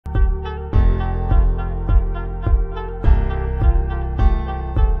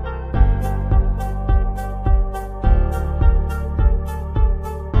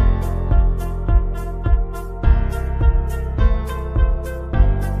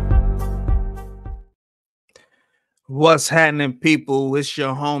What's happening, people? It's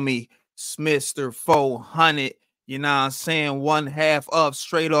your homie Smitster 400. You know what I'm saying? One half up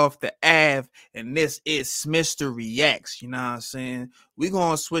straight off the Ave. And this is Smitster Reacts. You know what I'm saying? We're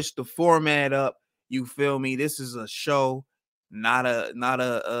gonna switch the format up. You feel me? This is a show, not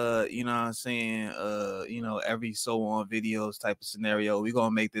a you know what I'm saying, every so on videos type of scenario. We're gonna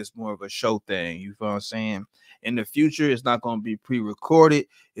make this more of a show thing. You feel what I'm saying? In the future, it's not gonna be pre-recorded,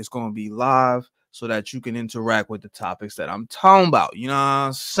 it's gonna be live, so that you can interact with the topics that I'm talking about. You know what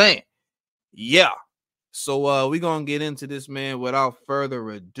I'm saying? Yeah. So we're gonna get into this, man, without further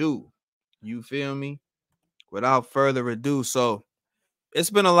ado. You feel me? Without further ado. So it's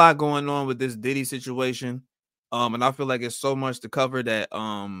been a lot going on with this Diddy situation. And I feel like it's so much to cover that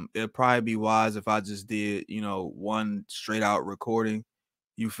it'd probably be wise if I just did, one straight out recording.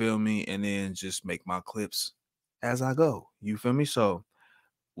 You feel me? And then just make my clips as I go. You feel me? So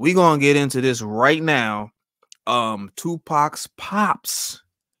we gonna get into this right now. Tupac's pops,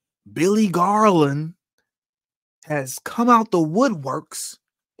 Billy Garland, has come out the woodworks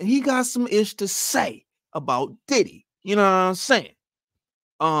and he got some ish to say about Diddy. You know what I'm saying?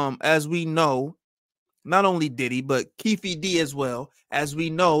 As we know, not only Diddy, but Keefe D as well. As we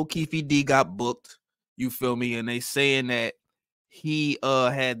know, Keefe D got booked. You feel me? And they saying that he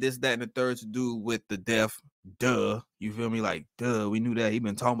had this, that, and the third to do with the death. Duh. You feel me? Like, duh. We knew that. He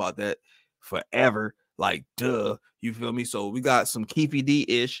been talking about that forever. Like, duh. You feel me? So we got some Keefe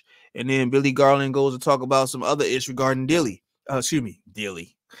D-ish. And then Billy Garland goes to talk about some other ish regarding Dilly.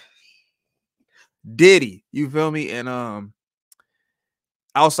 Diddy. You feel me? And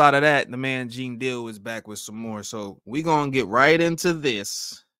outside of that, the man Gene Deal is back with some more. So we're gonna get right into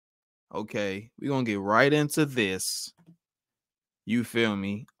this. Okay. We're gonna get right into this. You feel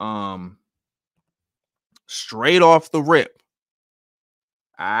me? Straight off the rip.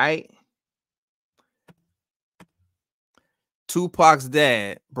 All right. Tupac's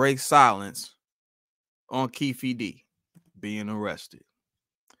dad breaks silence on Keefe D being arrested.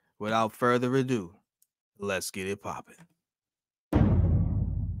 Without further ado, let's get it popping.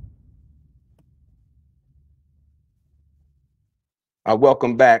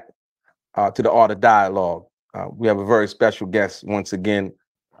 Welcome back to the Art of Dialogue. We have a very special guest once again.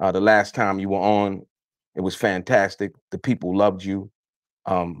 The last time you were on, it was fantastic. The people loved you.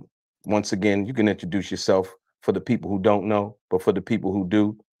 Once again, you can introduce yourself for the people who don't know, but for the people who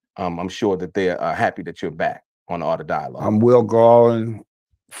do, I'm sure that they're happy that you're back on the Art of Dialogue. I'm Will Garland,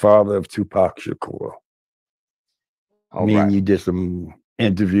 father of Tupac Shakur. And you did some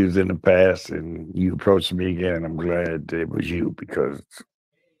interviews in the past and you approached me again. I'm glad it was you because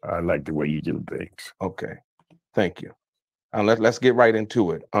I like the way you do things. Okay, thank you. Let's get right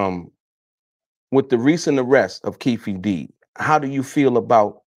into it. With the recent arrest of Keefe D, how do you feel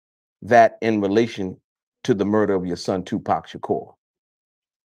about that in relation to the murder of your son, Tupac Shakur?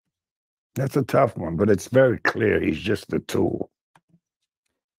 That's a tough one, but it's very clear he's just a tool.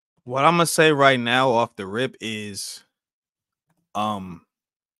 What I'm gonna say right now off the rip is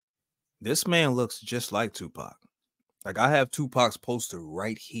this man looks just like Tupac. Like, I have Tupac's poster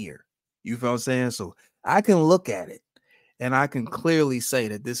right here. You feel what I'm saying? So I can look at it and I can clearly say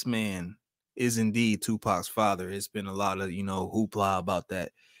that this man is indeed Tupac's father. It's been a lot of, hoopla about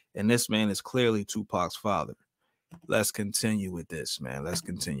that. And this man is clearly Tupac's father. Let's continue with this, man. Let's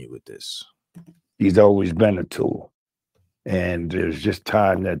continue with this. He's always been a tool. And there's just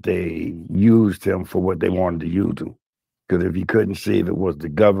time that they used him for what they wanted to use him. Because if you couldn't see if it was the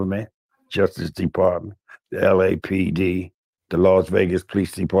government, Justice Department, the LAPD, the Las Vegas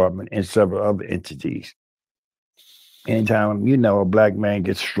Police Department, and several other entities. Anytime, a black man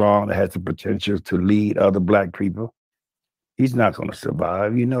gets strong, that has the potential to lead other black people, he's not going to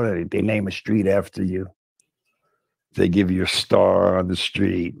survive. You know that they name a street after you. They give you a star on the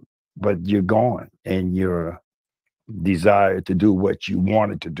street, but you're gone, and your desire to do what you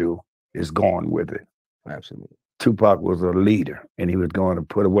wanted to do is gone with it. Absolutely. Tupac was a leader, and he was going to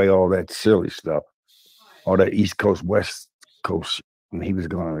put away all that silly stuff, all that East Coast, West Coast, and he was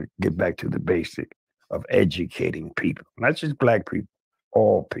going to get back to the basic of educating people, not just black people,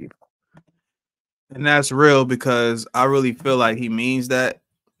 all people. And that's real because I really feel like he means that.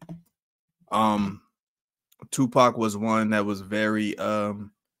 Tupac was one that was very,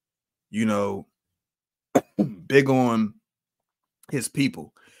 big on his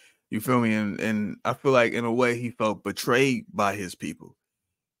people. You feel me? And I feel like in a way he felt betrayed by his people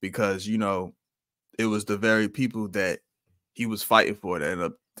because, it was the very people that he was fighting for that ended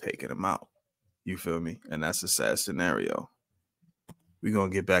up taking him out. You feel me? And that's a sad scenario. We're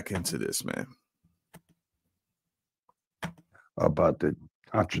going to get back into this, man. About the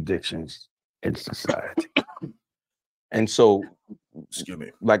contradictions in society. And so, excuse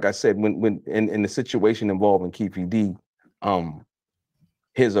me, like I said, when in the situation involving Keefe D,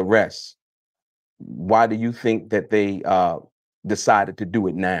 his arrest, why do you think that they decided to do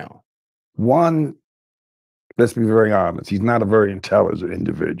it now? One, let's be very honest, he's not a very intelligent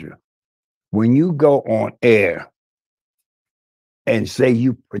individual. When you go on air and say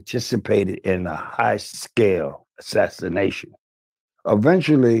you participated in a high-scale assassination,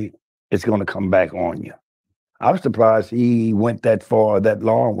 eventually it's going to come back on you. I'm surprised he went that far, that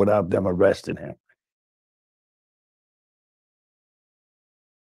long without them arresting him.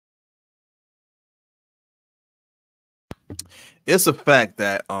 It's a fact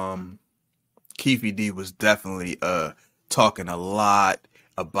that Keefe D was definitely talking a lot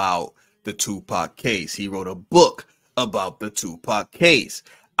about the Tupac case. He wrote a book about the Tupac case.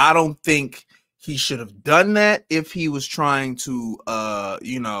 I don't think he should have done that if he was trying to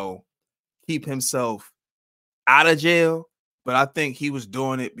you know, keep himself out of jail, but I think he was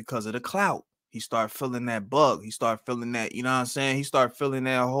doing it because of the clout. He started feeling that bug. He started feeling that, you know what I'm saying? He started feeling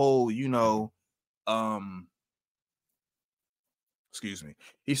that whole, you know, excuse me.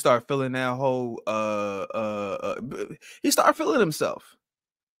 He started feeling that whole he started feeling himself.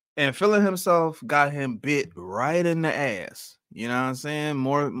 And feeling himself got him bit right in the ass. You know what I'm saying?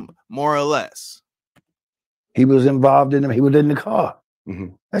 More or less. He was involved in him. He was in the car.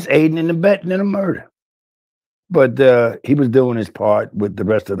 That's aiding and abetting in a murder. But he was doing his part with the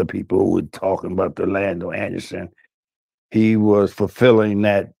rest of the people who were talking about the Orlando Anderson. He was fulfilling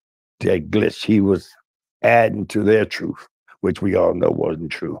that glitch. He was adding to their truth, which we all know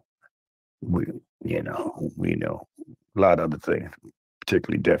wasn't true. We know a lot of other things,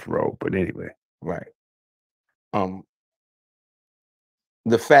 particularly death row. But anyway, right.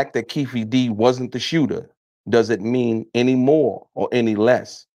 The fact that Keefe D wasn't the shooter, does it mean any more or any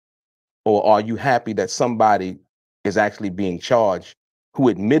less? Or are you happy that somebody is actually being charged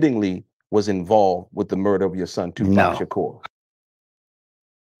who admittingly was involved with the murder of your son, Tupac Shakur?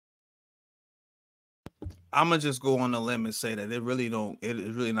 I'm gonna just go on the limb and say that it is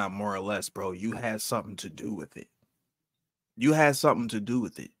really not more or less, bro. You had something to do with it. You had something to do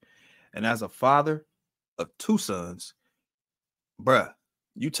with it. And as a father of 2 sons, bruh,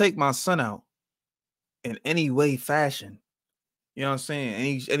 you take my son out in any way, fashion, you know what I'm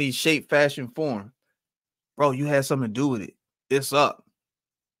saying? Any shape, fashion, form, bro, you had something to do with it. It's up.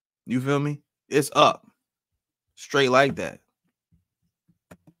 You feel me? It's up. Straight like that.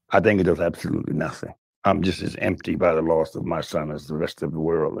 I think it does absolutely nothing. I'm just as empty by the loss of my son as the rest of the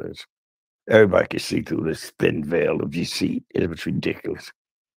world is. Everybody can see through this thin veil of deceit. It was ridiculous.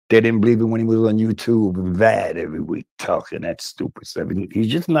 They didn't believe it when he was on YouTube and VAD every week talking that stupid stuff. He's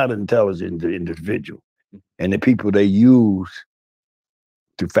just not an intelligent individual. And the people they use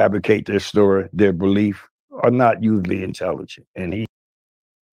to fabricate their story, their belief, are not usually intelligent. And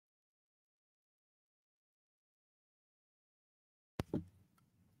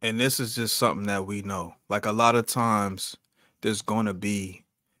this is just something that we know. Like a lot of times, there's gonna be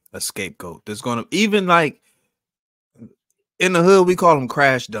a scapegoat. There's gonna, even like in the hood, we call them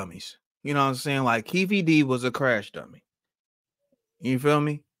crash dummies. You know what I'm saying? Like Keefe D was a crash dummy. You feel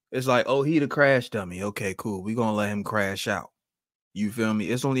me? It's like, oh, he the crash dummy. Okay, cool. We gonna let him crash out. You feel me?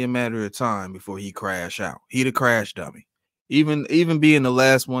 It's only a matter of time before he crash out. He the crash dummy. Even being the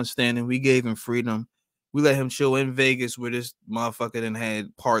last one standing, we gave him freedom. We let him chill in Vegas where this motherfucker then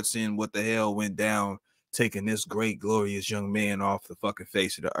had parts in what the hell went down, taking this great, glorious young man off the fucking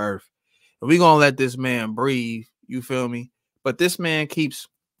face of the earth. And we gonna let this man breathe. You feel me? But this man keeps,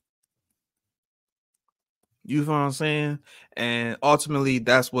 you feel what I'm saying? And ultimately,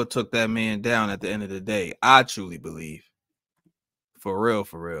 that's what took that man down at the end of the day. I truly believe. For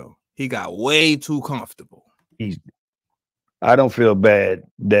real. He got way too comfortable. I don't feel bad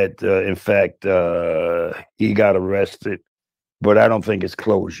that, in fact, he got arrested, but I don't think it's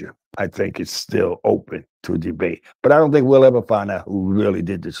closure. I think it's still open to debate. But I don't think we'll ever find out who really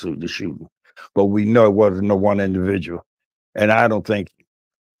did the shooting. But we know it wasn't no one individual. And I don't think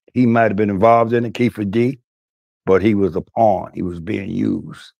he might have been involved in it, Keefe D, but he was a pawn. He was being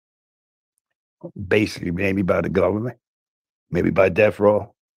used, basically, maybe by the government, maybe by death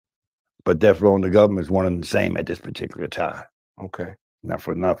row. But death row and the government is one and the same at this particular time. Okay. Not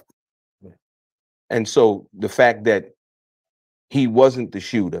for nothing. And so the fact that he wasn't the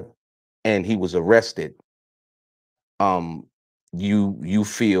shooter and he was arrested, you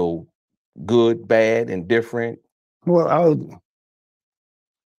feel good, bad, indifferent? Well,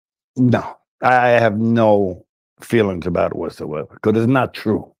 no, I have no feelings about it whatsoever because it's not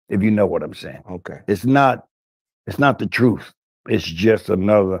true. If you know what I'm saying. Okay. It's not the truth. It's just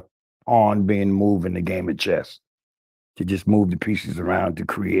another pawn being moved in the game of chess. to just move the pieces around to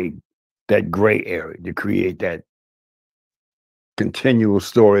create that gray area, to create that continual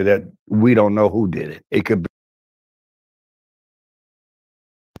story that we don't know who did it. It could be.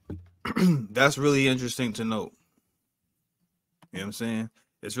 That's really interesting to note. You know what I'm saying?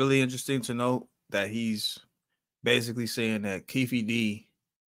 It's really interesting to note that he's basically saying that Keefe D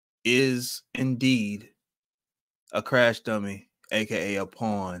is indeed a crash dummy, aka a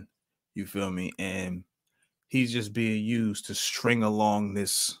pawn. You feel me? And he's just being used to string along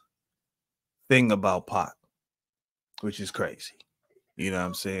this thing about PAC, which is crazy. You know what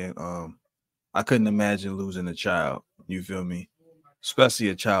I'm saying? I couldn't imagine losing a child. You feel me? Especially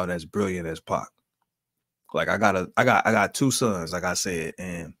a child as brilliant as PAC. Like I got two sons, like I said,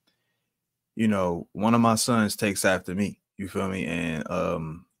 and you know, one of my sons takes after me. You feel me?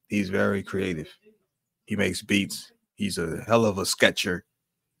 And he's very creative. He makes beats. He's a hell of a sketcher.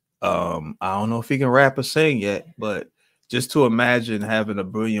 I don't know if he can rap or sing yet, but just to imagine having a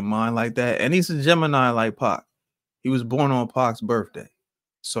brilliant mind like that, and he's a Gemini like PAC. He was born on PAC's birthday,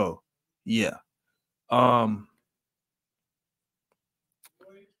 so yeah.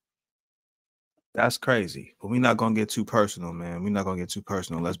 That's crazy, but we're not gonna get too personal, man. We're not gonna get too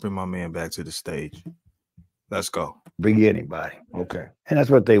personal. Let's bring my man back to the stage. Let's go. Bring anybody. Okay. And that's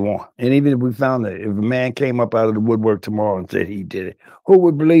what they want. And even if we found that if a man came up out of the woodwork tomorrow and said he did it, who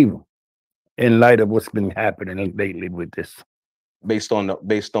would believe him in light of what's been happening lately with this? Based on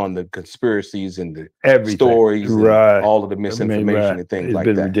the conspiracies and the Everything. stories, right? And all of the misinformation and things like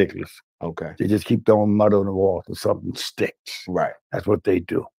that. It's been ridiculous. Okay. They just keep throwing mud on the wall so something sticks. Right. That's what they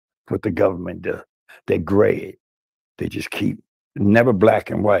do. What the government does. They gray it. They just keep never black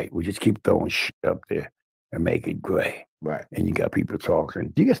and white. We just keep throwing shit up there and make it gray. Right. And you got people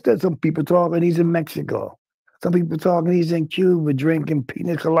talking. You got some people talking he's in Mexico. Some people talking he's in Cuba drinking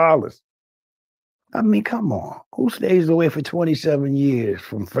pina coladas. I mean, come on. Who stays away for 27 years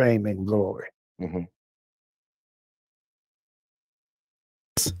from fame and glory? Mm-hmm.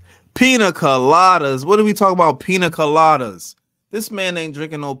 Pina coladas. What are we talking about? Pina coladas. This man ain't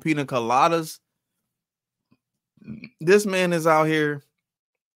drinking no pina coladas. This man is out here.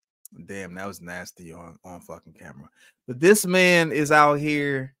 Damn, that was nasty on fucking camera. But this man is out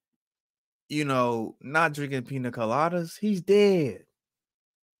here, you know, not drinking pina coladas. He's dead.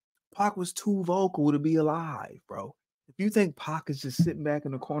 PAC was too vocal to be alive, bro. If you think PAC is just sitting back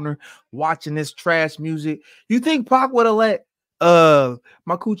in the corner watching this trash music, you think PAC would have let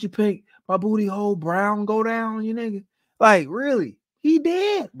my coochie pink, my booty hole brown go down, you nigga? Like, really? He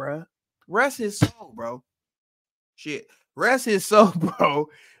dead, bro. Rest his soul, bro. Shit. Rest his soul, bro.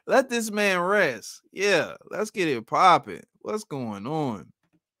 Let this man rest. Yeah, let's get it popping. What's going on?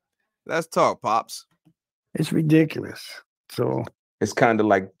 Let's talk, Pops. It's ridiculous. So it's kind of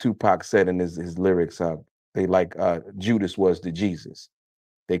like Tupac said in his lyrics. They like Judas was the Jesus.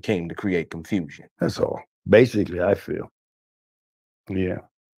 They came to create confusion. That's all. Basically, I feel. Yeah.